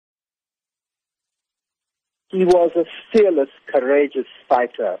He was a fearless, courageous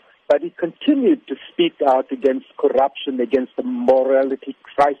fighter, but he continued to speak out against corruption, against the morality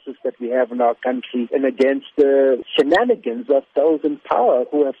crisis that we have in our country, and against the shenanigans of those in power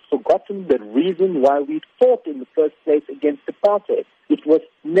who have forgotten the reason why we fought in the first place against apartheid. It was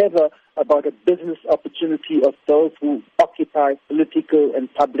never about a business opportunity of those who occupy political and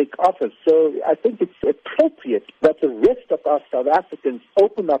public office. So I think it's appropriate that the rest of our South Africans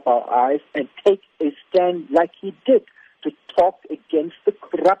open up our eyes and take a stand like he did, to talk against the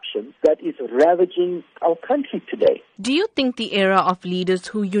corruption that is ravaging our country today. Do you think the era of leaders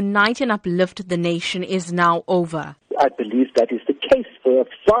who unite and uplift the nation is now over? I believe that is the case for a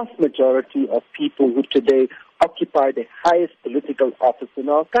vast majority of people who today occupy the highest political office in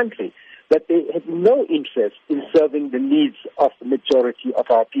our country, that they have no interest in serving the needs of the majority of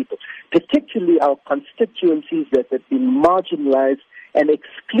our people, particularly our constituencies that have been marginalized and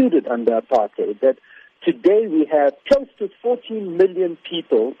excluded under apartheid. That today we have close to 14 million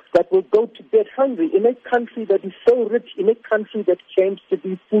people that will go to bed hungry in a country that is so rich, in a country that claims to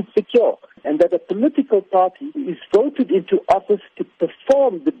be food secure, and that a political party is voted into office to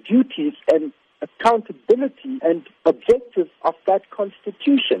perform the duties and accountability and objectives of that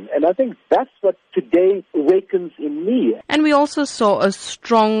constitution. And I think that's what today awakens in me. And we also saw a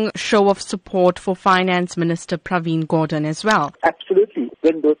strong show of support for Finance Minister Pravin Gordhan as well. Absolutely.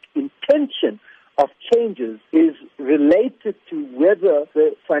 When the intention of changes is related to whether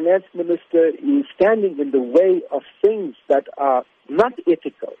the finance minister is standing in the way of things that are not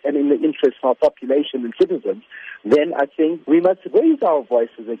ethical and in the interest of our population and citizens, then I think we must raise our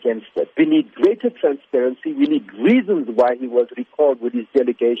voices against it. We need greater transparency. We need reasons why he was recalled with his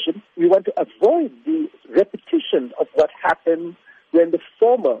delegation. We want to avoid the repetition of what happened when the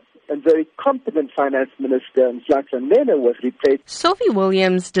former and very competent finance minister, Nene, was replaced. Sophie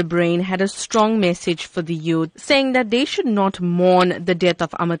Williams-De Bruyn had a strong message for the youth, saying that they should not mourn the death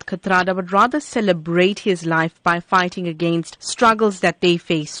of Kathrada, but rather celebrate his life by fighting against struggles that they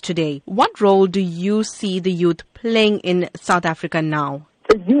face today. What role do you see the youth playing in South Africa now?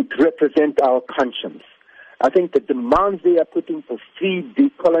 The youth represent our conscience. I think the demands they are putting for free,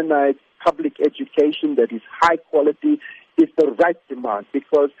 decolonized public education that is high quality is the right demand,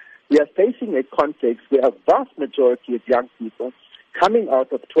 because we are facing a context where a vast majority of young people coming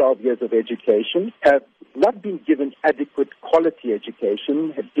out of 12 years of education have not been given adequate quality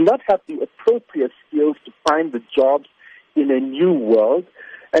education, do not have the appropriate skills to find the jobs in a new world,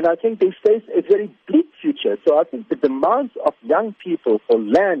 and I think they face a very bleak future. So I think the demands of young people for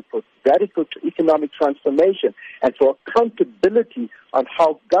land, for radical economic transformation, and for accountability on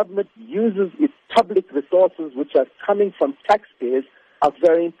how government uses its public resources, which are coming from taxpayers, are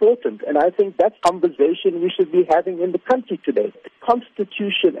very important. And I think that conversation we should be having in the country today. The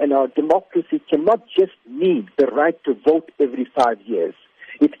Constitution and our democracy cannot just mean the right to vote every 5 years.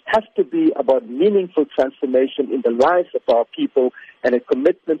 It has to be about meaningful transformation in the lives of our people and a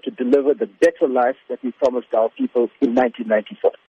commitment to deliver the better life that we promised our people in 1994.